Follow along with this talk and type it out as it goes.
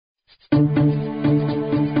हाम्रो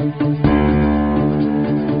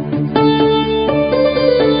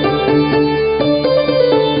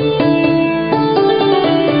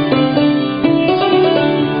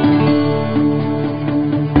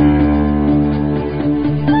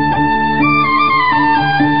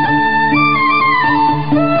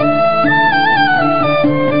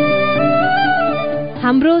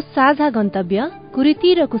साझा गन्तव्य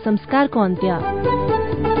कुरीति र कुसंस्कारको अन्त्य।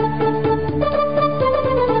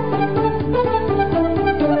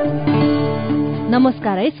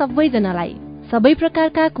 नमस्कार है सबैजनालाई। सबै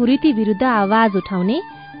प्रकारका कुरीति विरुद्ध आवाज उठाउने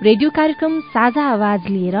रेडियो कार्यक्रम साझा आवाज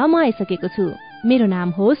लिएर म आइसकेको छु। मेरो नाम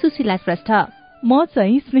हो सुशीला श्रेष्ठ। म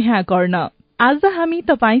चाहिँ स्नेहा कर्ण। आज हामी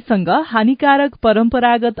तपाईसँग हानिकारक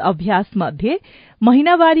परम्परागत अभ्यास मध्ये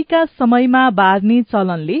महिनावारीका समयमा बार्ने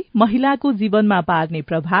चलनले महिलाको जीवनमा पार्ने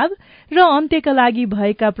प्रभाव र अन्त्यका लागि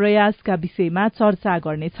भएका प्रयासका विषयमा चर्चा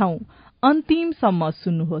गर्नेछौं। अन्तिमसम्म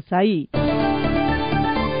सुन्नुहोस् है।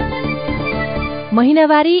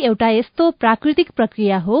 महिनावारी एउटा यस्तो प्राकृतिक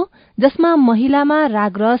प्रक्रिया हो जसमा महिलामा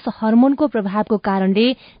रागरस हर्मोनको प्रभावको कारणले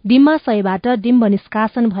डिम्बाशयबाट डिम्ब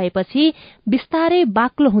निष्कासन भएपछि बिस्तारै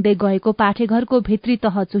बाक्लो हुँदै गएको पाठेघरको भित्री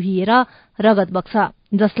तह चुहिएर रगत बग्छ,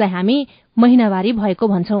 जसलाई हामी महिनावारी भएको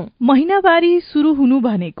भन्छौं। महिनावारी शुरू हुनु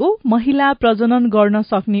भनेको महिला प्रजनन गर्न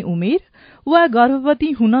सक्ने उमेर वा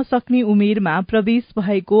गर्भवती हुन सक्ने उमेरमा प्रवेश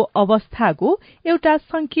भएको अवस्थाको एउटा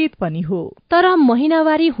संकेत पनि हो। तर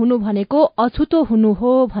महिनावारी हुनु भनेको अछुतो हुनु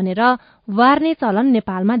हो भनेर वार्ने चलन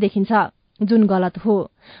नेपालमा देखिन्छ, जुन गलत हो।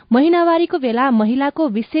 महिनावारीको बेला महिलाको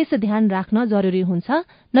विशेष ध्यान राख्न जरुरी हुन्छ,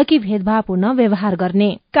 न कि भेदभावपूर्ण व्यवहार गर्ने।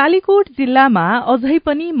 कालीकोट जिल्लामा अझै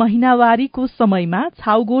पनि महिनावारीको समयमा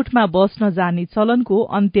छाउगोठमा बस्न जाने चलनको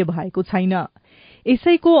अन्त्य भएको छैन।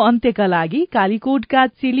 यसैको अन्त्यका लागि कालीकोटका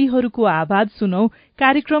चेलीहरूको आवाज सुनौ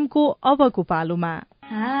कार्यक्रमको अबको पालोमा।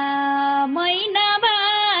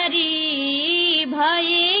 महिनावारी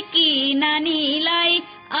भएकी नानीलाई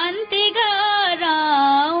अन्त्य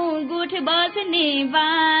गरौँ गुठ बस्ने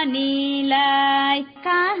बानीलाई।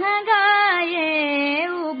 कहाँ गए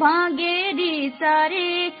उ भगेरी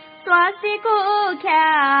सरी, स्वास्थ्यको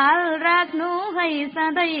ख्याल राख्नु है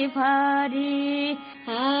सधैँभरि।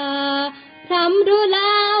 राम्रो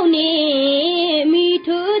लाउने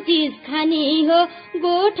मिठो चिज खानी हो,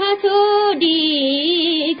 गोठा छोडी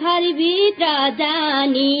घरभित्र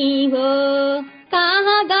जानी हो।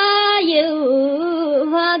 कहाँ गयो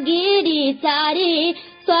भगेरी चारी,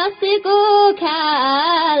 स्वास्थ्यको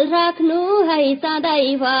ख्याल राख्नु है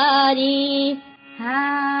सधैँभरि।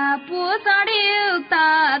 पोषणयुक्त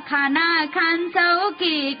खाना खान्छौ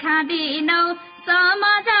कि खाँदिनौ,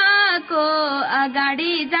 समाजको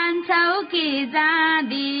अगाडि जान्छौ कि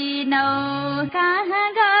जाँदिनौ। कहाँ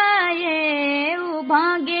गए उ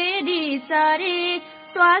भगेरी सरी,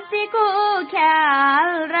 स्वास्थ्यको ख्याल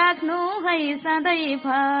राख्नु है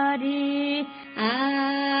सधैँभरि।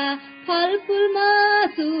 फलफूल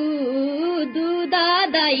मासु दुध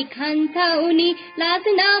दही खान्छौ नि, लाज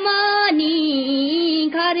नमानी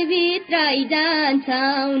घरभित्रै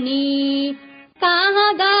जान्छौ नि।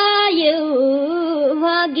 कहाँ गयो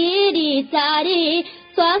भगेरी चारी,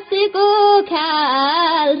 स्वास्थ्यको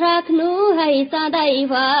ख्याल राख्नु है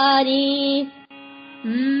सधैँभरि।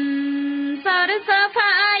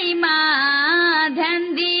 सरसफाइमा ध्यान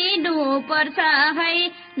दिनु पर्छ है,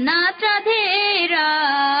 नत्र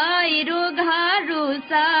धेरै रोगहरू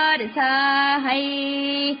सर्छ है।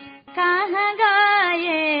 कहाँ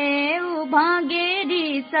गए उ भगेरी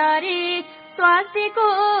सरी, स्वास्थ्यको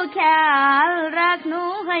ख्याल राख्नु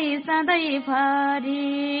है सधैँभरि।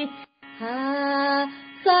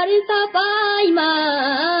 सरसफाइमा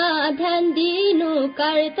ध्यान दिनु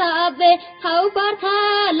कर्तव्य, ठाउँ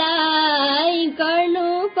पाखालाई गर्नु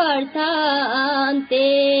पर्छ अन्त्य।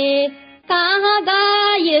 कहाँ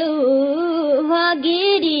गयो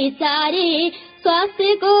भगेरी चारी,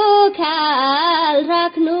 स्वास्थ्यको ख्याल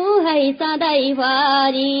राख्नु है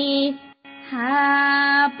सधैँभरि।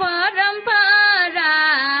 परम्परा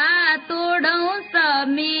तोडौं सब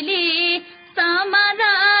मिली,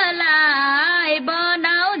 समाजलाई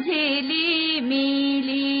बनाऊ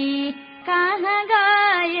झिलिमिली। कहाँ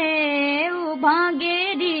गए उ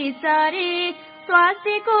भगेरी सरी,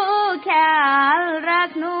 स्वास्थ्यको ख्याल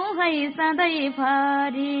राख्नु है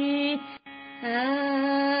सधैँभरि।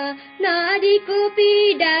 नारीको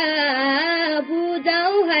पीडा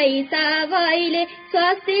बुझाउ है सबैले,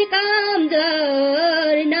 स्वास्थ्य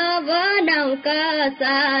कमजोर नबनाउ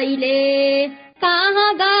कसैले।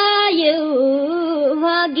 कहाँ गयो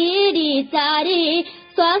भगेरी चारी,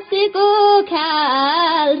 स्वास्थ्यको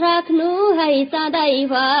ख्याल राख्नु है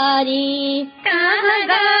सधैँभरि। कहाँ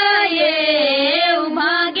गए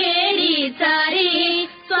भगेरी चारी,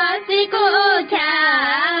 स्वास्थ्यको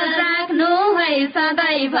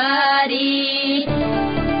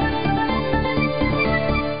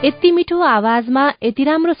मिठो आवाजमा यति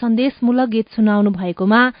राम्रो सन्देशमूलक गीत सुनाउनु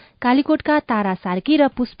भएकोमा कालीकोटका तारा सार्की र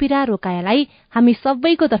पुष्पिरा रोकायालाई हामी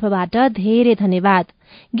सबैको तर्फबाट धेरै धन्यवाद।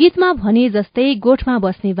 गीतमा भने जस्तै गोठमा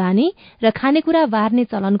बस्ने बानी र खानेकुरा बार्ने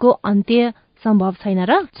चलनको अन्त्य सम्भव छैन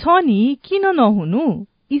र? छ नि, किन नहुनु?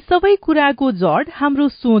 यी सबै कुराको जड हाम्रो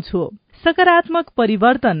सोच हो। सकारात्मक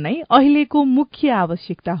परिवर्तन नै अहिलेको मुख्य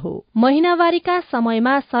आवश्यकता हो। महिनावारीका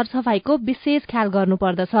समयमा सरसफाईको विशेष ख्याल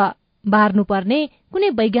गर्नुपर्दछ। बार्नुपर्ने कुनै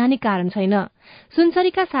वैज्ञानिक कारण छैन।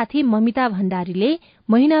 सुनसरीका साथी ममिता भण्डारीले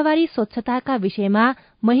महिनावारी स्वच्छताका विषयमा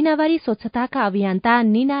महिनावारी स्वच्छताका अभियन्ता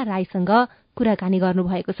निना राईसँग कुराकानी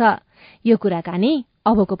गर्नुभएको छ। यो कुराकानी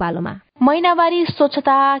अबको पालोमा। महिनावारी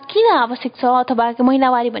स्वच्छता किन आवश्यक छ अथवा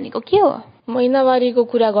महिनावारी भनेको के हो? महिनावारीको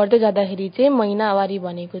कुरा गर्दै जाँदाखेरि चाहिँ महिनावारी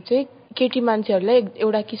भनेको चाहिँ केटी मान्छेहरूलाई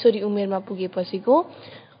एउटा किशोरी उमेरमा पुगेपछिको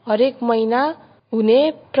हरेक महिना हुने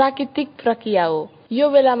प्राकृतिक प्रक्रिया हो। यो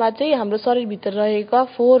बेलामा चाहिँ हाम्रो शरीरभित्र रहेका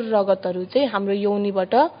फोहोर रगतहरू चाहिँ हाम्रो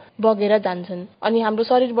यौनीबाट बगेर जान्छन् अनि हाम्रो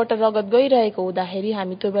शरीरबाट रगत गइरहेको हुँदाखेरि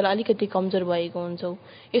हामी त्यो बेला अलिकति कमजोर भएको हुन्छौँ।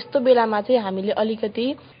 यस्तो बेलामा चाहिँ हामीले अलिकति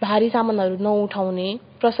भारी सामानहरू नउठाउने,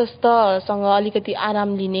 प्रशस्तसँग अलिकति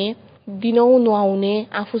आराम लिने, दिनहुँ नुहाउने,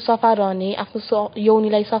 आफू सफा रहने, आफू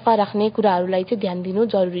यौनीलाई सफा राख्ने कुराहरूलाई चाहिँ ध्यान दिनु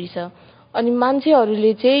जरुरी छ। अनि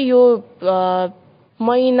मान्छेहरूले चाहिँ यो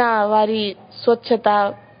महिनावारी स्वच्छता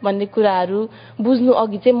भन्ने कुराहरू बुझ्नु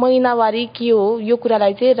अघि चाहिँ महिनावारी के हो यो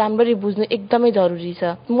कुरालाई चाहिँ राम्ररी बुझ्नु एकदमै जरुरी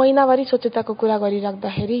छ। महिनावारी स्वच्छताको कुरा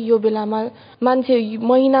गरिराख्दाखेरि यो बेलामा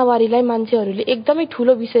महिनावारीलाई मान्छेहरूले एकदमै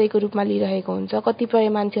ठुलो विषयको रूपमा लिइरहेको हुन्छ। कतिपय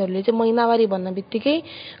मान्छेहरूले चाहिँ महिनावारी भन्न बित्तिकै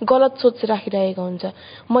गलत सोच राखिरहेको हुन्छ।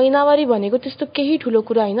 महिनावारी भनेको त्यस्तो केही ठुलो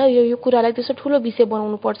कुरा होइन, यो कुरालाई त्यस्तो ठुलो विषय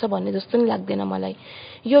बनाउनु पर्छ भन्ने जस्तो नि लाग्दैन मलाई।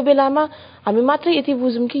 यो बेलामा हामी मात्रै यति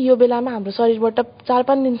बुझौँ कि यो बेलामा हाम्रो शरीरबाट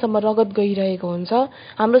 4-5 दिनसम्म रगत गइरहेको हुन्छ,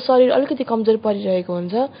 हाम्रो शरीर अलिकति कमजोर परिरहेको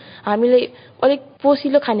हुन्छ, हामीले अलिक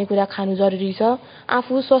पोसिलो खानेकुरा खानु जरुरी छ,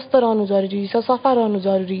 आफू स्वस्थ रहनु जरुरी छ, सफा रहनु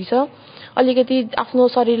जरुरी छ, अलिकति आफ्नो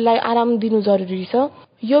शरीरलाई आराम दिनु जरुरी छ।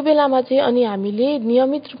 यो बेलामा चाहिँ अनि हामीले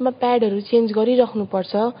नियमित रूपमा प्याडहरू चेन्ज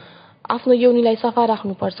गरिराख्नुपर्छ, आफ्नो यौनीलाई सफा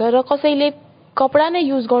राख्नुपर्छ र कसैले कपडा नै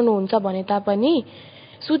युज गर्नुहुन्छ भने तापनि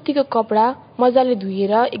सुतीको कपडा मजाले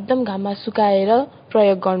धुएर एकदम घाममा सुकाएर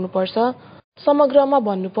प्रयोग गर्नुपर्छ। समग्रमा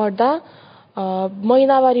भन्नुपर्दा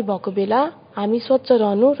महिनावारी भएको बेला हामी स्वच्छ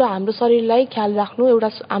रहनु र हाम्रो शरीरलाई ख्याल राख्नु,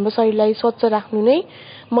 हाम्रो शरीरलाई स्वच्छ राख्नु नै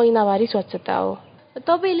महिनावारी स्वच्छता हो।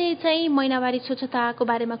 तपाईले चाहिँ महिनावारी स्वच्छताको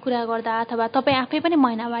बारेमा कुरा गर्दा अथवा तपाईँ आफै पनि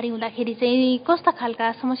महिनावारी हुँदाखेरि चाहिँ कस्ता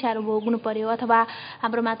खालका समस्याहरू भोग्नु पर्यो अथवा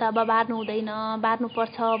हाम्रोमा त अब बार्नु हुँदैन,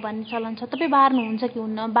 बार्नुपर्छ भन्ने चलन छ, तपाईँ बार्नुहुन्छ कि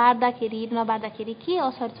हुन्न, बार्दाखेरि नबार्दाखेरि के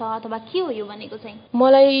असर छ अथवा के हो यो भनेको चाहिँ?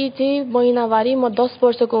 मलाई चाहिँ महिनावारी म 10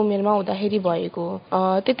 वर्षको उमेरमा हुँदाखेरि भएको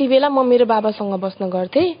हो। त्यति बेला म मेरो बाबासँग बस्न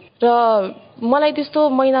गर्थेँ र मलाई त्यस्तो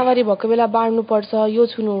महिनावारी भएको बेला बार्नुपर्छ, यो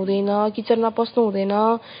छुनु हुँदैन, किचनमा पस्नु हुँदैन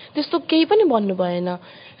त्यस्तो केही पनि भन्नु भएन।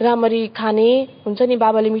 राम्ररी खाने हुन्छ नि,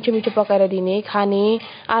 बाबाले मिठो मिठो पकाएर दिने, खाने,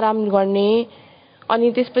 आराम गर्ने,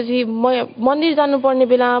 अनि त्यसपछि मन्दिर जानुपर्ने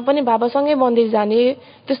बेलामा पनि बाबासँगै मन्दिर जाने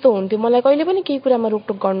त्यस्तो हुन्थ्यो। मलाई कहिले पनि केही कुरामा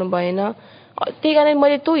रोकटोक गर्नु भएन। त्यही कारण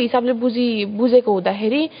मैले त्यो हिसाबले बुझेको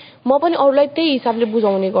हुँदाखेरि म पनि अरूलाई त्यही हिसाबले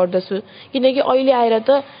बुझाउने गर्दछु, किनकि अहिले आएर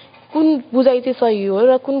त कुन बुझाइ चाहिँ सही हो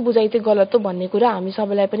र कुन बुझाइ चाहिँ गलत हो भन्ने कुरा हामी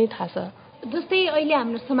सबैलाई पनि थाहा छ। जस्तै अहिले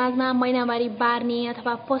हाम्रो समाजमा महिनावारी बार्ने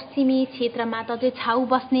अथवा पश्चिमी क्षेत्रमा त त्यो छाउ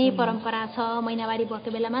बस्ने परम्परा छ। महिनावारी भएको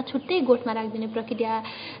बेलामा छुट्टै गोठमा राखिदिने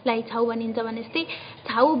प्रक्रियालाई छाउ भनिन्छ भने जस्तै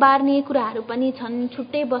छाउ बार्ने कुराहरू पनि छन्,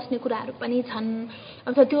 छुट्टै बस्ने कुराहरू पनि छन्।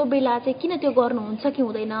 अब त्यो बेला चाहिँ किन त्यो गर्नुहुन्छ कि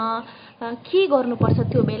हुँदैन, के गर्नुपर्छ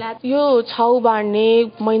त्यो बेला? यो छाउ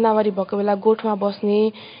बार्ने, महिनावारी भएको बेला गोठमा बस्ने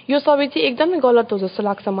यो सबै चाहिँ एकदमै गलत हो जस्तो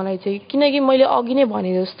लाग्छ मलाई चाहिँ, किनकि मैले अघि नै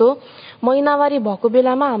भने जस्तो महिनावारी भएको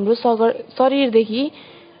बेलामा हाम्रो शरीरदेखि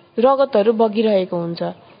रगतहरू बगिरहेको हुन्छ।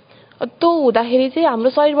 त्यो हुँदाखेरि चाहिँ हाम्रो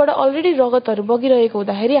शरीरबाट अलरेडी रगतहरू बगिरहेको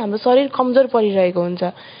हुँदाखेरि हाम्रो शरीर कमजोर परिरहेको हुन्छ।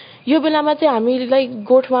 यो बेलामा चाहिँ हामीलाई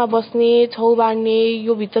गोठमा बस्ने, छाउ बार्ने,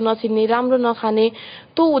 यो भित्र नछिर्ने, राम्रो नखाने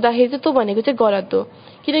त्यो हुँदाखेरि चाहिँ त्यो भनेको चाहिँ गलत हो,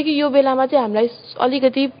 किनकि यो बेलामा चाहिँ हामीलाई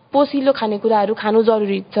अलिकति पोसिलो खानेकुराहरू खानु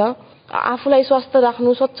जरुरी छ, आफूलाई स्वस्थ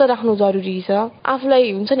राख्नु, स्वच्छ राख्नु जरुरी छ,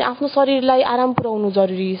 आफूलाई हुन्छ नि आफ्नो शरीरलाई आराम पुर्याउनु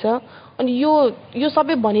जरुरी छ। अनि यो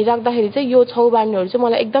सबै भनिराख्दाखेरि चाहिँ यो छाउ बार्नेहरू चाहिँ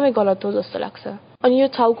मलाई एकदमै गलत हो जस्तो लाग्छ। अनि यो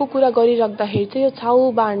छाउको कुरा गरिराख्दाखेरि चाहिँ यो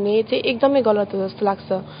छाउ बार्ने चाहिँ एकदमै गलत हो जस्तो लाग्छ।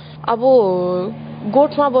 अब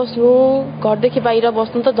गोठमा बस्नु, घरदेखि बाहिर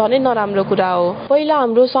बस्नु त झनै नराम्रो कुरा हो। पहिला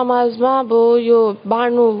हाम्रो समाजमा अब यो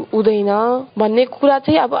बार्नु हुँदैन भन्ने कुरा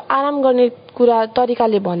चाहिँ अब आराम गर्ने कुरा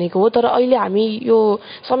तरिकाले भनेको हो, तर अहिले हामी यो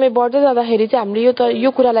समय बढ्दै जाँदाखेरि चाहिँ हामीले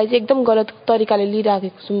यो कुरालाई चाहिँ एकदम गलत तरिकाले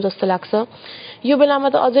लिइराखेको छौँ जस्तो लाग्छ। यो बेलामा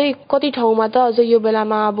त अझै कति ठाउँमा त अझै यो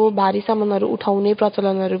बेलामा अब भारी सामानहरू उठाउने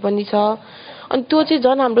प्रचलनहरू पनि छ, अनि त्यो चाहिँ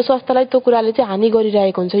झन् हाम्रो स्वास्थ्यलाई त्यो कुराले चाहिँ हानि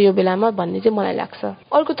गरिरहेको हुन्छ यो बेलामा भन्ने चाहिँ मलाई लाग्छ।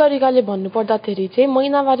 अर्को तरिकाले भन्नुपर्दाखेरि चाहिँ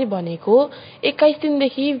महिनावारी भनेको 21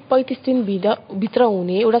 दिनदेखि 35 दिन भित्र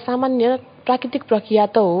हुने एउटा सामान्य प्राकृतिक प्रक्रिया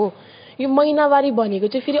त हो। यो महिनावारी भनेको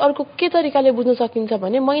चाहिँ फेरि अर्को के तरिकाले बुझ्न सकिन्छ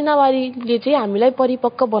भने महिनावारीले चाहिँ हामीलाई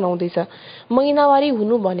परिपक्व बनाउँदैछ। महिनावारी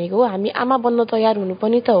हुनु भनेको हामी आमा बन्न तयार हुनु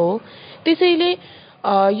पनि त हो। त्यसैले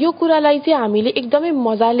यो कुरालाई चाहिँ हामीले एकदमै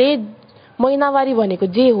मजाले महिनावारी भनेको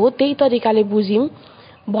जे हो त्यही तरिकाले बुझ्यौँ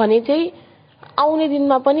भने चाहिँ आउने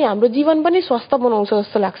दिनमा पनि हाम्रो जीवन पनि स्वस्थ बनाउँछ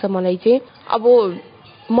जस्तो लाग्छ मलाई चाहिँ। अब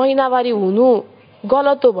महिनावारी हुनु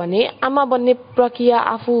गलत हो भने आमा बन्ने प्रक्रिया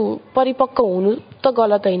आफू परिपक्व हुनु त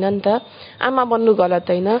गलत होइन नि त, आमा बन्नु गलत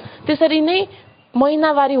होइन, त्यसरी नै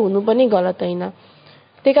महिनावारी हुनु पनि गलत होइन।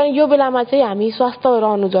 त्यही कारण यो बेलामा चाहिँ हामी स्वस्थ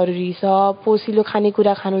रहनु जरुरी छ, पोसिलो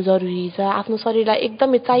खानेकुरा खानु जरुरी छ, आफ्नो शरीरलाई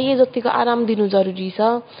एकदमै चाहिए जतिको आराम दिनु जरुरी छ।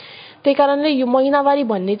 त्यही कारणले यो महिनावारी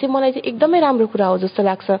भन्ने चाहिँ मलाई चाहिँ एकदमै राम्रो कुरा हो जस्तो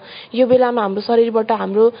लाग्छ। यो बेलामा हाम्रो शरीरबाट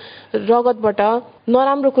हाम्रो रगतबाट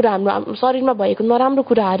नराम्रो कुरा हाम्रो शरीरमा भएको नराम्रो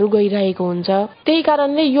कुराहरू गइरहेको हुन्छ। त्यही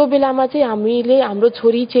कारणले यो बेलामा चाहिँ हामीले हाम्रो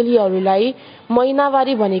छोरी चेलीहरूलाई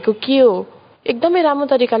महिनावारी भनेको के हो एकदमै राम्रो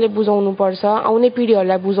तरिकाले बुझाउनु पर्छ, आउने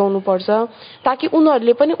पिढीहरूलाई बुझाउनु पर्छ, ताकि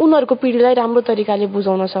उनीहरूले पनि उनीहरूको पिढीलाई राम्रो तरिकाले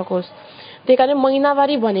बुझाउन सकोस्। त्यही कारण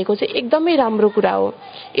महिनावारी भनेको चाहिँ एकदमै राम्रो कुरा हो।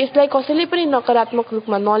 यसलाई कसैले पनि नकारात्मक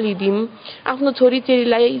रूपमा नलिदिउँ। आफ्नो छोरी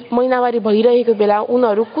चेलीलाई महिनावारी भइरहेको बेला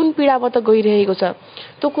उनीहरू कुन पीडाबाट गइरहेको छ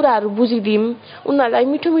त्यो कुराहरू बुझिदिउँ, उनीहरूलाई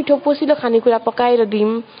मिठो मिठो पोसिलो खानेकुरा पकाएर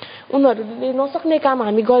दिउँ, उनीहरूले नसक्ने काम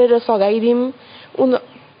हामी गरेर सघाइदिउँ।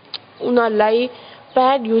 उनीहरूलाई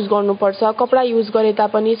प्याड युज गर्नुपर्छ, कपडा युज गरे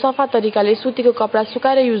तापनि सफा तरिकाले सुतीको कपडा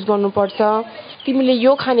सुकाएर युज गर्नुपर्छ। तिमीले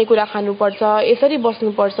यो खानेकुरा खानुपर्छ, यसरी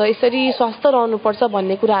बस्नुपर्छ, यसरी स्वस्थ रहनुपर्छ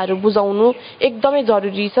भन्ने कुराहरू बुझाउनु एकदमै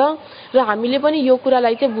जरुरी छ र हामीले पनि यो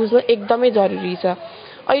कुरालाई चाहिँ बुझ्नु एकदमै जरुरी छ।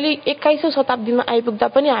 अहिले 21औं शताब्दीमा आइपुग्दा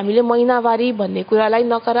पनि हामीले महिनावारी भन्ने कुरालाई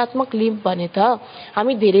नकारात्मक लियौँ भने त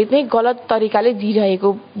हामी धेरै नै गलत तरिकाले जिरहेको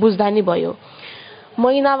बुझ्दा नि भयो।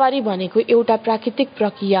 महिनावारी भनेको एउटा प्राकृतिक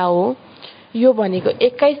प्रक्रिया हो। यो भनेको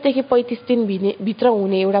 21 देखि 35 दिन भित्र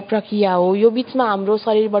हुने एउटा प्रक्रिया हो। यो बीचमा हाम्रो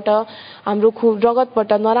शरीरबाट हाम्रो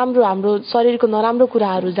रगतबाट नराम्रो हाम्रो शरीरको नराम्रो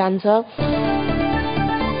कुराहरू जान्छ।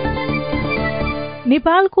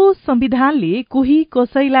 नेपालको संविधानले कोही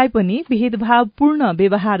कसैलाई पनि भेदभावपूर्ण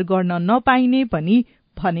व्यवहार गर्न नपाइने पनि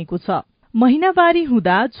भनेको छ। महिनावारी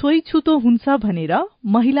हुँदा छोइछुतो हुन्छ भनेर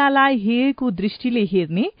महिलालाई हेयको दृष्टिले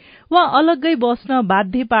हेर्ने वा अलग्गै बस्न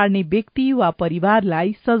बाध्य पार्ने व्यक्ति वा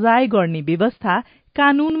परिवारलाई सजाय गर्ने व्यवस्था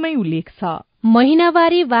कानूनमै उल्लेख छ।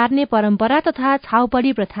 महिनावारी बार्ने परम्परा तथा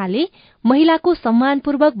छाउपडी प्रथाले महिलाको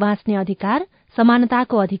सम्मानपूर्वक बाँच्ने अधिकार,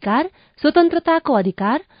 समानताको अधिकार, स्वतन्त्रताको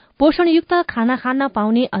अधिकार, पोषणयुक्त खाना खान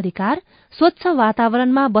पाउने अधिकार, स्वच्छ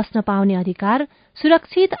वातावरणमा बस्न पाउने अधिकार,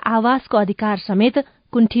 सुरक्षित आवासको अधिकार समेत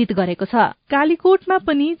कुण्ठित गरेको छ। कालीकोटमा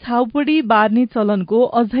पनि छाउपडी बार्ने चलनको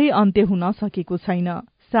अझै अन्त्य हुन सकेको छैन।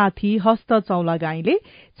 साथी हस्त चौलागाईले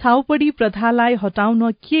छाउपडी प्रथालाई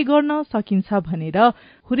हटाउन के गर्न सकिन्छ भनेर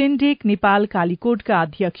हुरेन्डेक नेपाल कालीकोटका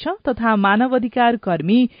अध्यक्ष तथा मानवाधिकार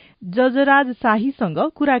कर्मी जजराज शाहीसँग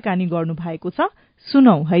कुराकानी गर्नु भएको छ।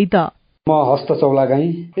 सुनौ है त। म हस्त चौलागाई।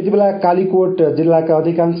 यति बेला कालीकोट जिल्लाका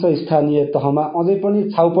अधिकांश स्थानीय तहमा अझै पनि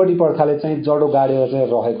छाउपडी प्रथाले चाहिँ जडो गाडेर चाहिँ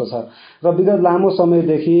रहेको छ र विगत लामो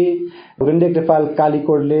समयदेखि हुरेन्डेक नेपाल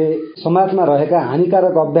कालीकोटले समाजमा रहेका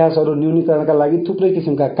हानिकारक अभ्यासहरू न्यूनीकरणका लागि थुप्रै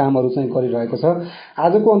किसिमका कामहरू चाहिँ गरिरहेको छ।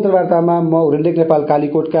 आजको अन्तर्वार्तामा म हुरेन्डेक नेपाल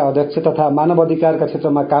कालीकोटका अध्यक्ष तथा मानव अधिकारका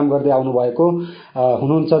क्षेत्रमा काम गर्दै आउनु भएको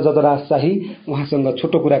हुनुहुन्छ जजराज शाही, उहाँसँग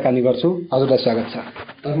छोटो कुराकानी गर्छु। हजुरलाई स्वागत छ।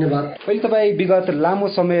 धन्यवाद। पहिले तपाईँ विगत लामो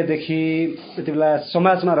समयदेखि यति बेला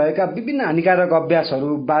समाजमा रहेका विभिन्न हानिकारक अभ्यासहरू,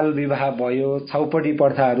 बाल विवाह भयो, छाउपडी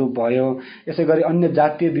प्रथाहरू भयो, यसै गरी अन्य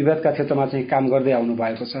जातीय विभेदका क्षेत्रमा चाहिँ काम गर्दै आउनु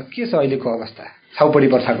भएको छ। के छ अहिलेको अवस्था छाउपडी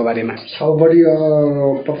प्रथाको बारेमा? छाउपडी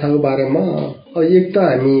प्रथाको बारेमा एक त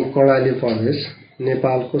हामी कर्णाली प्रदेश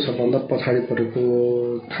नेपालको सबभन्दा पछाडि परेको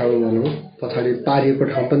ठाउँ भनौँ, पछाडि पारिएको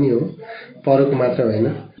ठाउँ पनि हो, परेको मात्र होइन।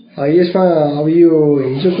 यसमा अब यो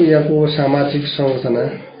हिजोको यहाँको सामाजिक संरचना,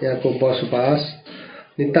 यहाँको बसोबास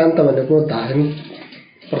नितान्त भनेको धार्मिक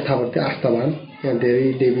प्रथाप्रति आस्थावान। यहाँ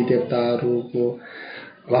धेरै देवी देवताहरूको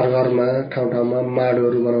घर घरमा ठाउँ ठाउँमा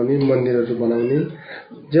माडोहरू बनाउने, मन्दिरहरू बनाउने,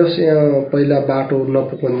 जस यहाँ पहिला बाटो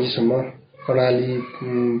नपुग्नेसम्म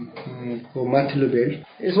कर्णालीको माथिल्लो बेल्ट।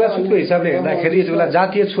 छुवाछुतको हिसाबले हेर्दाखेरि यति बेला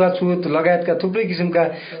जातीय छुवाछुत लगायतका थुप्रै किसिमका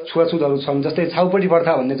छुवाछुतहरू छन्। जस्तै छाउपडी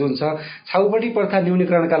प्रथा भन्ने जुन छ, छाउपडी प्रथा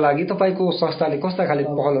न्यूनीकरणका लागि तपाईँको संस्थाले कस्ता खाले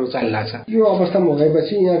पहलहरू चालिरहेको छ? यो अवस्थामा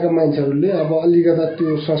भएपछि यहाँका मान्छेहरूले अब अलिकता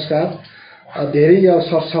त्यो संस्कार धेरै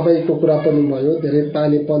सरसफाइको कुरा पनि भयो, धेरै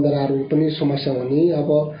पानी पँधराहरू पनि समस्या हुने, अब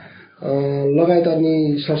लगायत अनि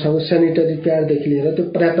सरसफाइ सेनिटरी प्याडदेखि लिएर त्यो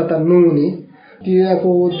पर्याप्तता नहुने,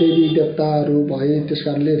 त्यहाँको देवी देवताहरू भए त्यस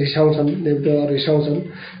कारणले रिसाउँछन्, देवताहरू रिसाउँछन्,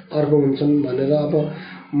 अर्को हुन्छन् भनेर अब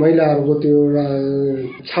महिलाहरूको त्यो एउटा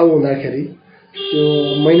छाउ हुँदाखेरि, त्यो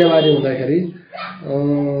महिनावारी हुँदाखेरि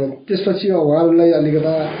त्यसपछि उहाँहरूलाई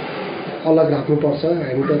अलिकता अलग राख्नुपर्छ।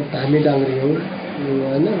 हामी त धामी डाङ्ग्री हौँ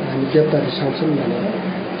होइन, हामी देवता रिसाउँछन् भनेर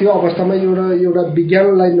त्यो अवस्थामा एउटा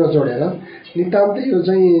विज्ञानलाई नजोडेर नितान्तै यो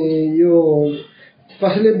चाहिँ यो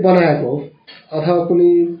कसैले बनाएको हो अथवा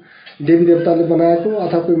कुनै देवी देवताले बनाएको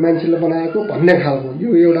अथवा कोही मान्छेले बनाएको भन्ने खालको यो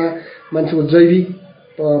एउटा मान्छेको जैविक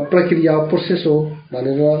प्रक्रिया प्रोसेस हो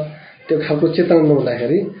भनेर त्यो खालको चेतना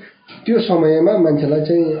नहुँदाखेरि त्यो समयमा मान्छेलाई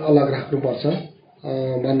चाहिँ अलग राख्नुपर्छ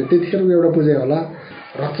भन्ने त्यतिखेरको एउटा बुझाइ होला।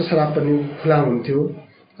 रक्तस्राव पनि खुला हुन्थ्यो।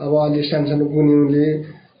 अब अलि सानो गुनिउले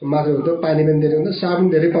मात्रै हुन्थ्यो, पानी पनि धेरै हुन्थ्यो, साबुन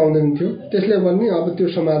धेरै पाउँदैन थियो। त्यसले पनि अब त्यो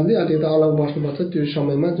समाजले अलिकति अलग बस्नुपर्छ त्यो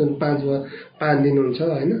समयमा जुन 5 दिन हुन्छ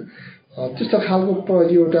होइन। त्यस्तो खालको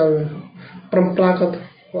एउटा परम्परागत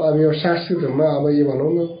अब यो सांस्कृतिकमा अब यो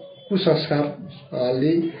भनौँ न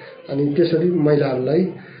कुसंस्कारले अनि त्यसरी महिलाहरूलाई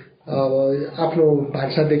अब आफ्नो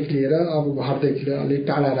भान्सादेखि लिएर अब घरदेखि लिएर अलिक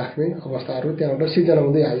टाढा राख्ने अवस्थाहरू त्यहाँबाट सिर्जना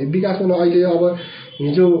हुँदै आयो। विकासमा अहिले अब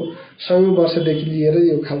हिजो 100औं वर्षदेखि लिएर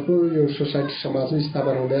यो खालको यो सोसाइटी समाज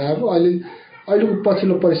स्थापना हुँदै आएको। अहिलेको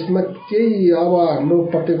पछिल्लो परिस्थितिमा केही अब हाम्रो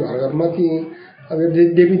प्रत्येक घरमा ती अब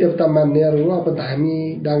देवी देवता मान्नेहरू अब धामी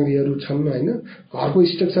डाङ्ग्रीहरू छन् होइन। घरको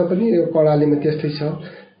स्ट्रक्चर पनि कर्णालीमा त्यस्तै छ।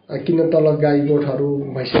 किन तल गाई गोठहरू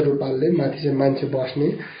भैँसीहरू पाल्ने, माथि चाहिँ मान्छे बस्ने,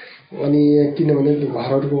 अनि किनभने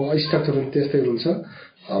घरहरूको स्ट्रक्चर पनि त्यस्तै हुन्छ।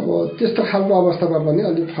 अब त्यस्तो खालको अवस्थामा पनि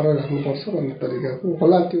अलिक फरक राख्नुपर्छ भन्ने तरिकाको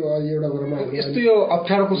होला त्यो एउटा कुरामा। यस्तो यो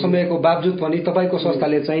अप्ठ्यारोको समयको बावजुद पनि तपाईँको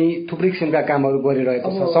संस्थाले चाहिँ थुप्रै किसिमका कामहरू गरिरहेको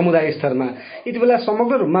छ समुदाय स्तरमा। यति बेला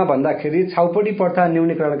समग्र रूपमा भन्दाखेरि छाउपडी प्रथा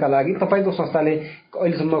न्यूनीकरणका लागि तपाईँको संस्थाले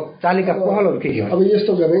अहिलेसम्म चालेका पहलहरू के हो? अब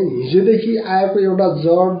यस्तो गर्ने हिजोदेखि आएको एउटा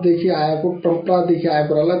जडदेखि आएको परम्परादेखि आएको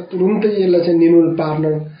कुरालाई तुरुन्तै यसलाई चाहिँ निर्मूल पार्न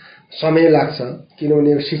समय लाग्छ,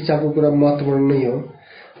 किनभने शिक्षाको कुरा महत्त्वपूर्ण नै हो।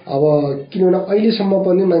 अब किनभने अहिलेसम्म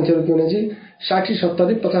पनि मान्छेहरू किनभने चाहिँ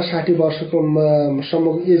 60-70 50-60 वर्षको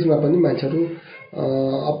सम्मको एजमा पनि मान्छेहरू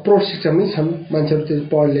प्रौढ शिक्षामै छन्, मान्छेहरू त्यति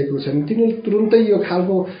पढ लेखेको छन्। तिनीहरूले तुरुन्तै यो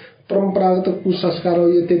खालको परम्परागत कुसंस्कार हो,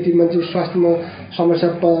 यो त्यति मान्छे स्वास्थ्यमा समस्या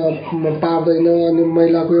पार्दैन अनि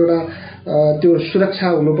महिलाको एउटा त्यो सुरक्षा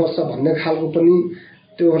हुनुपर्छ भन्ने खालको पनि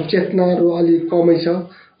त्यो चेतनाहरू अलिक कमै छ।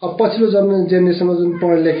 अब पछिल्लो जेनेरेसनमा जुन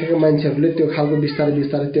पढ लेखेका मान्छेहरूले त्यो खालको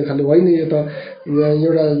बिस्तारै त्यो खालको होइन, यो त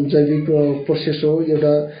एउटा जैविक प्रोसेस हो,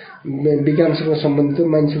 एउटा विज्ञानसँग सम्बन्धित हो,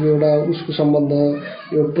 मान्छेको एउटा उसको सम्बन्ध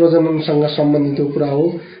यो प्रजननसँग सम्बन्धित कुरा हो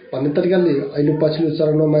भन्ने तरिकाले अहिले पछिल्लो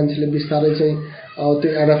चरणमा मान्छेले बिस्तारै चाहिँ त्यो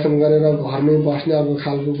एडप्सन गरेर घरमै बस्ने अर्को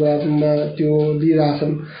खालको कुरामा त्यो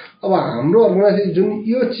लिइरहेछन्। अब हाम्रो अर्गनाइजेसन जुन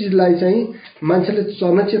यो चिजलाई चाहिँ मान्छेले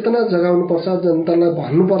जनचेतना जगाउनुपर्छ, जनतालाई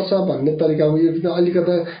भन्नुपर्छ भन्ने तरिकाको यो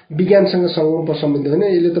अलिकता विज्ञानसँग सम्बन्धित होइन।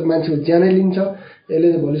 यसले त मान्छेको ज्यानै लिन्छ।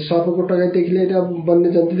 यसले भोलि सर्पको टोकाइदेखि लिएर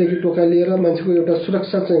वन्यजन्तुदेखि टोकाइ लिएर मान्छेको एउटा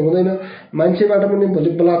सुरक्षा चाहिँ हुँदैन। मान्छेबाट पनि भोलि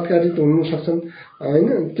बलात्कारित हुन सक्छन् होइन।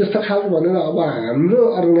 त्यस्तो खालको भनेर अब हाम्रो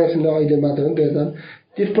अर्गनाइजेसनले अहिले मात्र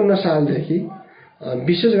 2053 सालदेखि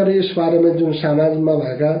विशेष गरेर यस बारेमा जुन समाजमा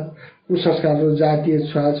भएका कुसंस्कारहरू, जातीय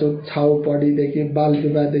छुवाछुत, छाउपडीदेखि बाल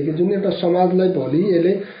विवाहदेखि जुन एउटा समाजलाई भोलि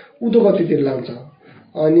यसले उद्योगतितिर लान्छ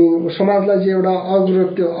अनि समाजलाई चाहिँ एउटा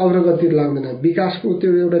अग्रगति लाग्दैन, विकासको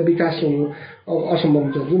त्यो एउटा विकास असम्भव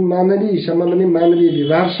छ। जुन मानवीय हिसाबमा पनि मानवीय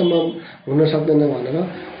व्यवहारसम्म हुन सक्दैन भनेर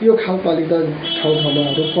यो खालको अलिकता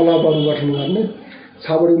ठाउँहरू क्लबहरू गठन गर्ने,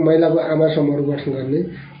 छाउपडी महिलाको आमा समूहहरू गठन गर्ने,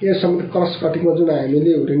 यससम्म क्रस कटिङमा जुन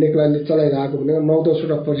हामीले हुरिनेकलाले चलाइरहेको भनेको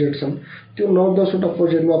 9-10वटा प्रोजेक्ट छन्। त्यो 9-10वटा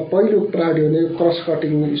प्रोजेक्टमा पहिलो प्रायोरिटी हुने क्रस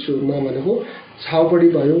कटिङ इस्युमा भनेको छाउपडी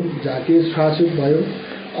भयो, जातीय छुवाछुत भयो,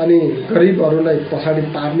 अनि गरिबहरूलाई पछाडि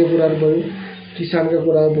पार्ने कुराहरू भयो, किसानका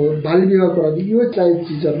कुराहरू भयो, बाल विवाह कुराहरू, यो चाहिँ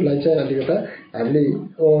चिजहरूलाई चाहिँ अलिकता हामीले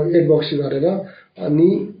एडभोकेसी गरेर अनि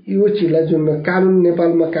यो चिजलाई जुन कानुन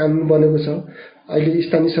नेपालमा कानुन बनेको छ, अहिले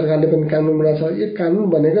स्थानीय सरकारले पनि कानुन बनाएको छ। यो कानुन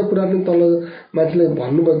भनेका कुराहरू तल मान्छेले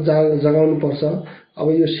जगाउनु पर्छ। अब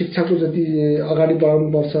यो शिक्षाको जति अगाडि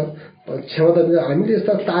बढाउनुपर्छ क्षमता हामीले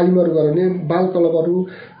यस्ता तालिमहरू गराउने बाल क्लबहरू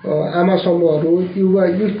आमा समूहहरू युवा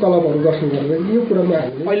युथ क्लबहरू गर्छौँ गरेर यो कुरामा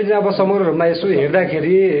हामीले अहिले चाहिँ अब समूहहरूमा यसो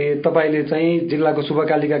हेर्दाखेरि तपाईँले चाहिँ जिल्लाको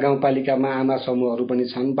शुभकालिका गाउँपालिकामा आमा समूहहरू पनि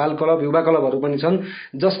छन्, बाल क्लब युवा क्लबहरू पनि छन्,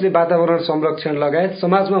 जसले वातावरण संरक्षण लगायत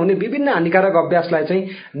समाजमा हुने विभिन्न हानिकारक अभ्यासलाई चाहिँ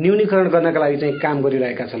न्यूनीकरण गर्नका लागि चाहिँ काम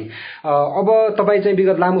गरिरहेका छन्। अब तपाईँ चाहिँ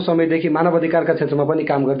विगत लामो समयदेखि मानव अधिकारका क्षेत्रमा पनि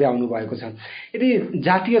काम गर्दै आउनु भएको छ। यदि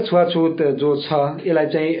जातीय छुवाछुत जो छ यसलाई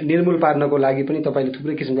चाहिँ निर्मूल पार्नको लागि पनि तपाईँले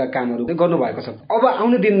थुप्रै किसिमका कामहरू गर्नुभएको छ। अब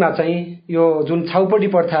आउने दिनमा चाहिँ यो जुन छाउपडी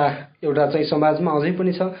प्रथा एउटा चाहिँ समाजमा अझै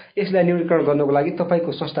पनि छ, यसलाई न्यूनीकरण गर्नको लागि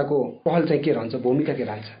तपाईँको संस्थाको पहल चाहिँ के रहन्छ, भूमिका के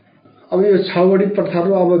रहन्छ? अब यो छाउपडी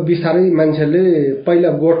प्रथाहरू अब बिस्तारै मान्छेले पहिला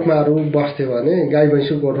गोठमाहरू बस्थ्यो भने गाई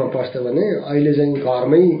भैँसी गोठमा बस्थ्यो भने अहिले चाहिँ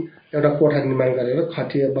घरमै एउटा कोठा निर्माण गरेर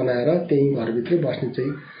खटिया बनाएर त्यही घरभित्रै बस्ने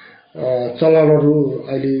चाहिँ चलनहरू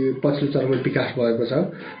अहिले पछिल्लो चरणमा विकास भएको छ।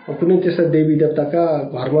 कुनै त्यस्ता देवी देवताका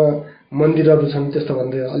घरमा मन्दिरहरू छन् त्यस्तो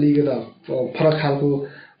भन्दै अलिकति फरक खालको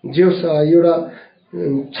जो एउटा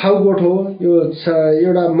छाउ गोठ हो, यो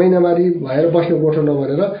एउटा महिनामारी भएर बस्ने गोठ हो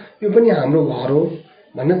नभनेर यो पनि हाम्रो घर हो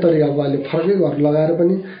भन्ने तरिकाको अहिले फरकै घर लगाएर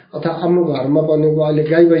पनि अथवा आफ्नो घरमा बनेको अहिले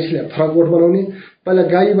गाई भैँसीलाई फरक गोठ बनाउने, पहिला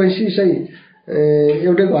गाई भैँसी चाहिँ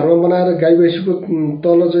एउटै घरमा बनाएर गाई भैँसीको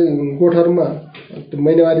तल चाहिँ गोठहरूमा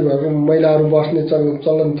महिनावारी भएको महिलाहरू बस्ने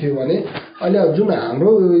चलन थियो भने अहिले जुन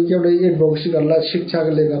हाम्रो एउटा एडभोकेसी गर्दा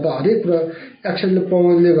शिक्षाले गर्दा हरेक कुरा एक्सले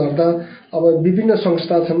पहुँचले गर्दा अब विभिन्न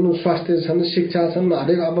संस्था छन्, स्वास्थ्य छन्, शिक्षा छन्,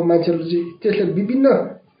 हरेक अब मान्छेहरू चाहिँ त्यसले विभिन्न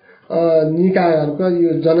निकायहरूको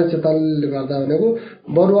यो जनचेतनाले गर्दा भनेको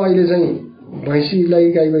बरु अहिले चाहिँ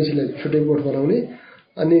भैँसीलाई गाई भैँसीलाई छुट्टै गोठ बनाउने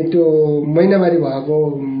अनि त्यो महिनावारी भएको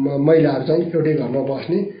महिलाहरू चाहिँ एउटै घरमा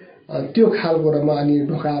बस्ने त्यो खालकोमा अनि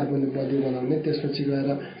ढोकाहरू पनि बलियो बनाउने। त्यसपछि गएर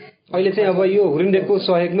अहिले चाहिँ अब यो हुरिन्डेकको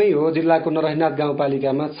सहयोगमै हो जिल्लाको नरहरिनाथ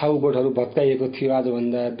गाउँपालिकामा छाउ गोठहरू भत्काइएको थियो।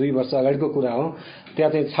 आजभन्दा 2 वर्ष अगाडिको कुरा हो।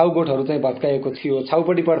 त्यहाँ चाहिँ छाउ गोठहरू चाहिँ भत्काइएको थियो।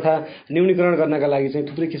 छाउपडी प्रथा न्यूनीकरण गर्नका लागि चाहिँ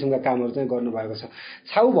थुप्रै किसिमका कामहरू चाहिँ गर्नुभएको छ।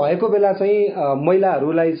 छाउ भएको बेला चाहिँ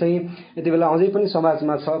महिलाहरूलाई चाहिँ यति बेला अझै पनि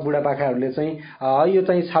समाजमा छ, बुढापाकाहरूले चाहिँ यो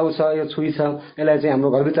चाहिँ छाउ छ, यो छुई छ, यसलाई चाहिँ हाम्रो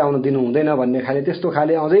घरभित्र आउन दिनु हुँदैन भन्ने खाले त्यस्तो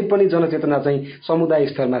खाले अझै पनि जनचेतना चाहिँ समुदाय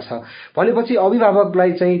स्तरमा छ। भनेपछि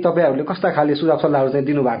अभिभावकलाई चाहिँ तपाईँहरूले कस्ता खाले सुझाव सल्लाहहरू चाहिँ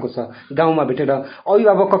दिनुभएको छ? गाउँमा भेटेर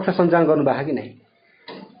अभिभावक कक्षा सञ्चालन गर्नुभएको कि नै?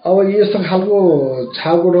 अब यस्तो खालको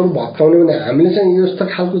छाउगोठहरू भत्काउने भने हामीले चाहिँ यस्तो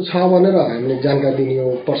खालको छ भनेर हामीले जानकारी दिने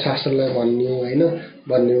हो, प्रशासनलाई भन्ने हो होइन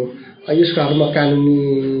भन्ने हो। यसको हातमा कानुनी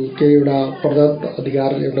केही एउटा प्रदत्त अधिकार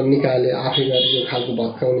एउटा निकायले आफै गरेर यो खालको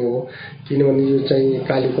भत्काउने हो। किनभने यो चाहिँ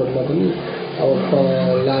कालीकोटमा पनि अब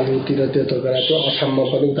लालुतिर त्यो गराएको थियो, असममा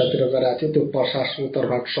पनि उतातिर गराएको थियो, त्यो प्रशासनको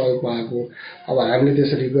तर्फबाट सहयोग भएको। अब हामीले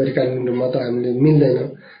त्यसरी गैरकानुनी रूपमा त हामीले मिल्दैन,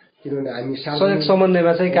 किनभने हामी सहयोग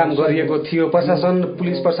समन्वयमा चाहिँ काम गरिएको थियो। प्रशासन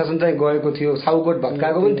पुलिस प्रशासन चाहिँ गएको थियो, छाउगोठ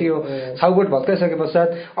भत्काएको पनि थियो। छाउगोठ भत्काइसके पश्चात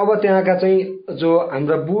अब त्यहाँका चाहिँ जो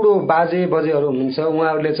हाम्रा बुढो बाजे बजेहरू हुनुहुन्छ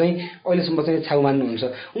उहाँहरूले चाहिँ अहिलेसम्म चाहिँ छाउ मान्नुहुन्छ।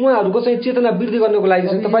 उहाँहरूको चाहिँ चेतना वृद्धि गर्नको लागि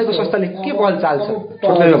चाहिँ तपाईँको संस्थाले के पहल चाल्छ?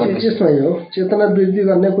 यसमै हो चेतना वृद्धि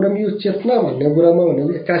गर्ने कुरामा। यो चेतना भन्ने कुरामा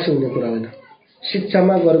भनेको एक्कासी हुने कुरा होइन।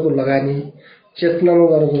 शिक्षामा गरेको लगानी, चेतनामा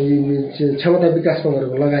गरेको क्षमता विकासमा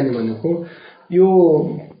गरेको लगानी भनेको यो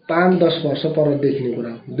 5-10 वर्ष पर देखिने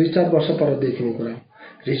कुरा, 2-4 वर्ष पर देखिने कुरा।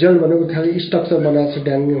 रिजल्ट भनेको खालि स्ट्रक्चर बनाएर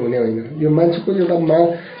ड्याङ्गे हुने होइन। यो मान्छेको एउटा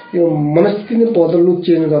यो मनस्थिति नै बदल्नु,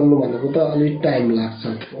 चेन्ज गर्नु भनेको त अलिक टाइम लाग्छ।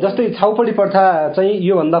 जस्तै छाउपडी प्रथा चाहिँ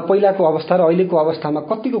योभन्दा पहिलाको अवस्था र अहिलेको अवस्थामा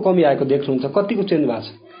कतिको कमी आएको देख्नुहुन्छ? कतिको चेन्ज भएको छ?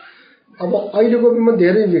 अब अहिलेकोमा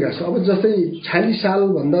धेरै विकास छ। अब जस्तै 46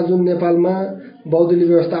 सालभन्दा जुन नेपालमा बौद्धली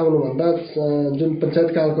व्यवस्था आउनुभन्दा जुन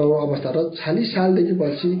पञ्चायतकालको अवस्था र 46 सालदेखि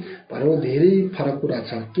पछि भनेको धेरै फरक कुरा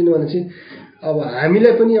छ। किनभने चाहिँ अब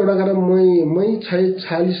हामीलाई पनि एउटा गरेर मै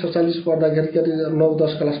 46-47 पढ्दाखेरि के अरे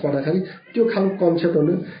 9-10 क्लास पढ्दाखेरि त्यो खालको कन्सेप्ट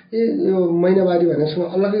हुनु यो महिनावारी भनेसँग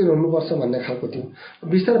अलग्गै रहनुपर्छ भन्ने खालको थियो।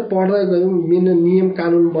 बिस्तारै पढ्दै गयौँ, नियम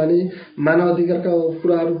कानुन बने, मानव अधिकारका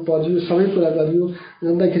कुराहरू पढ्यो, सबै कुरा गरियो।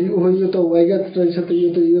 जान्दाखेरि ओहो यो त वैज्ञानिक रहेछ, त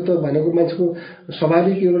यो त भनेको मान्छेको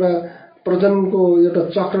स्वाभाविक एउटा प्रजनको एउटा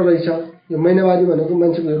चक्र रहेछ। यो महिनावारी भनेको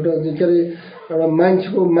मान्छेको एउटा के अरे एउटा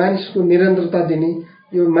मानिसको निरन्तरता दिने,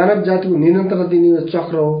 यो मानव जातिको निरन्तरता दिने यो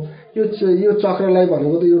चक्र हो। यो चक्रलाई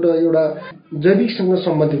भनेको त एउटा जैविकसँग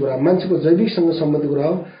सम्बन्धित कुरा, मान्छेको जैविकसँग सम्बन्धित कुरा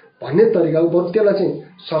हो भन्ने तरिकाको। बरु त्यसलाई चाहिँ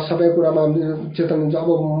सरसफाइ कुरामा हामीले चेतन हुन्छ। अब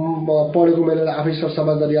पढेको महिलाले आफै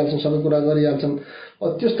सरसफाइ गरिहाल्छन्, सबै कुरा गरिहाल्छन्।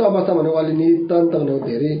 त्यस्तो अवस्था भनेको अहिले नितान्त भनेको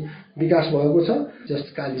धेरै विकास भएको छ।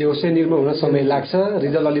 जसका त्यो चाहिँ निर्मूल हुन समय लाग्छ,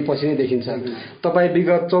 रिजल्ट अलि पछि नै देखिन्छ। तपाईँ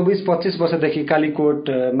विगत 24-25 वर्षदेखि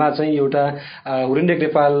कालीकोटमा चाहिँ एउटा हुरिन्डेक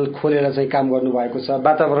नेपाल खोलेर चाहिँ काम गर्नुभएको छ।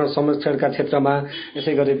 वातावरण संरक्षणका क्षेत्रमा,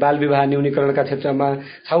 यसै गरी बाल विवाह न्यूनीकरणका क्षेत्रमा,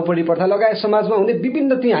 छाउपडी प्रथा लगायत समाजमा हुने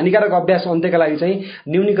विभिन्न ती हानिकारक अभ्यास अन्त्यका लागि चाहिँ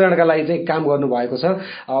न्यूनीकरणका लागि चाहिँ काम गर्नुभएको छ।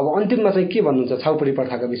 अब अन्तिममा चाहिँ के भन्नुहुन्छ छाउपडी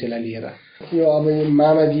प्रथाको विषयलाई लिएर? यो अब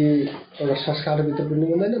मानवीय एउटा संस्कारभित्र पनि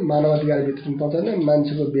हुँदैन, मानव अधिकारभित्र पनि पर्दैन,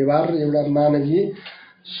 मान्छेको व्यवहार एउटा मानवीय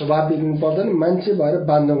स्वभाव बिग्रिनु पर्दैन, मान्छे भएर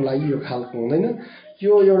बाँध्नको लागि यो खालको हुँदैन।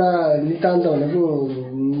 यो एउटा नितान्त भनेको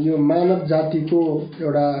यो मानव जातिको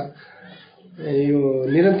एउटा यो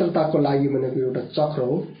निरन्तरताको लागि भनेको एउटा चक्र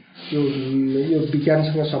हो। यो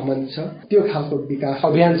विज्ञानसँग सम्बन्धित छ। त्यो खालको विकास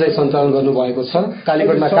अभियान चाहिँ सञ्चालन गर्नुभएको छ,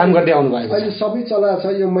 कालीकोटमा काम गर्दै आउनु भएको छ। अहिले सबै चला छ।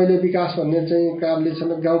 यो मैले विकास भन्ने चाहिँ कामले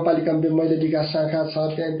छ, गाउँपालिकामा मैले विकास शाखा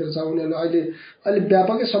छ, त्यहाँतिर छ। उनीहरूले अहिले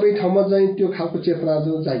व्यापकै सबै ठाउँमा चाहिँ त्यो खालको चेतना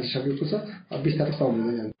जो जागिसकेको छ, बिस्तारै कम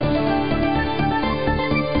हुँदै जान्छ।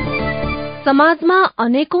 समाजमा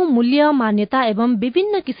अनेकौं मूल्य, मान्यता एवं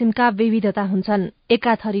विभिन्न किसिमका विविधता हुन्छन्।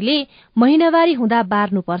 एका थरीले महिनावारी हुँदा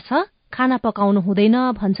बार्नुपर्छ, खाना पकाउनु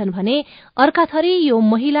हुँदैन भन्छन् भने अर्का थरी यो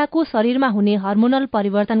महिलाको शरीरमा हुने हर्मोनल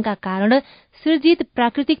परिवर्तनका कारण सृजित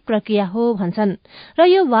प्राकृतिक प्रक्रिया हो भन्छन्। र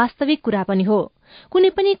यो वास्तविक कुरा पनि हो। कुनै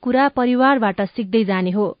पनि कुरा परिवारबाट सिक्दै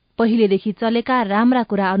जाने हो। पहिलेदेखि चलेका राम्रा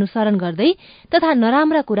कुरा अनुसरण गर्दै तथा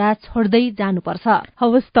नराम्रा कुरा छोड्दै जानुपर्छ।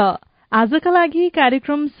 हवस् त, आजका लागि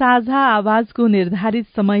कार्यक्रम साझा आवाजको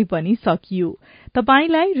निर्धारित समय पनि सकियो।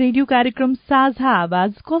 तपाईलाई रेडियो कार्यक्रम साझा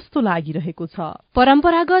आवाज कस्तो लागिरहेको छ?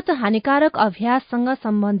 परम्परागत हानिकारक अभ्याससँग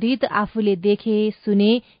सम्बन्धित आफूले देखे,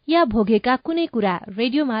 सुने या भोगेका कुनै कुरा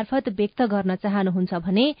रेडियो मार्फत व्यक्त गर्न चाहनुहुन्छ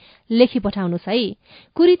भने लेखी पठाउनुहोस् है।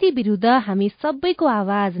 कुरीति विरूद्ध हामी सबैको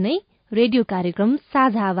आवाज नै रेडियो कार्यक्रम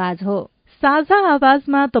साझा आवाज हो। साझा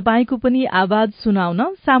आवाजमा तपाईको पनि आवाज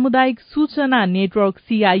सुनाउन सामुदायिक सूचना नेटवर्क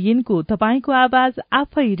CIN को तपाईको आवाज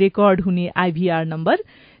आफै रेकर्ड हुने IVR नम्बर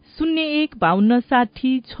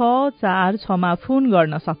 0152606446 मा फोन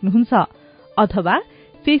गर्न सक्नुहुन्छ अथवा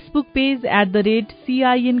फेसबुक पेज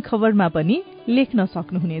 @CIN खबरमा पनि लेख्न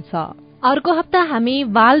सक्नुहुनेछ। अर्को हप्ता हामी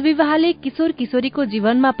बाल विवाहले किशोर किशोरीको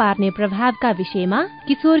जीवनमा पार्ने प्रभावका विषयमा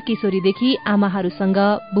किशोर किशोरीदेखि आमाहरूसँग,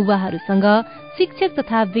 बुबाहरूसँग, शिक्षक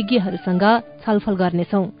तथा विज्ञहरूसँग छलफल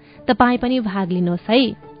गर्नेछौं। तपाई पनि भाग लिनुहोस्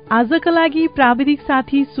है। आजका लागि प्राविधिक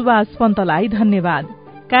साथी सुभाष पन्तलाई धन्यवाद।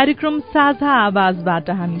 कार्यक्रम साझा आवाजबाट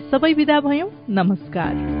हामी सबै बिदा भयौं।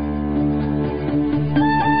 नमस्कार।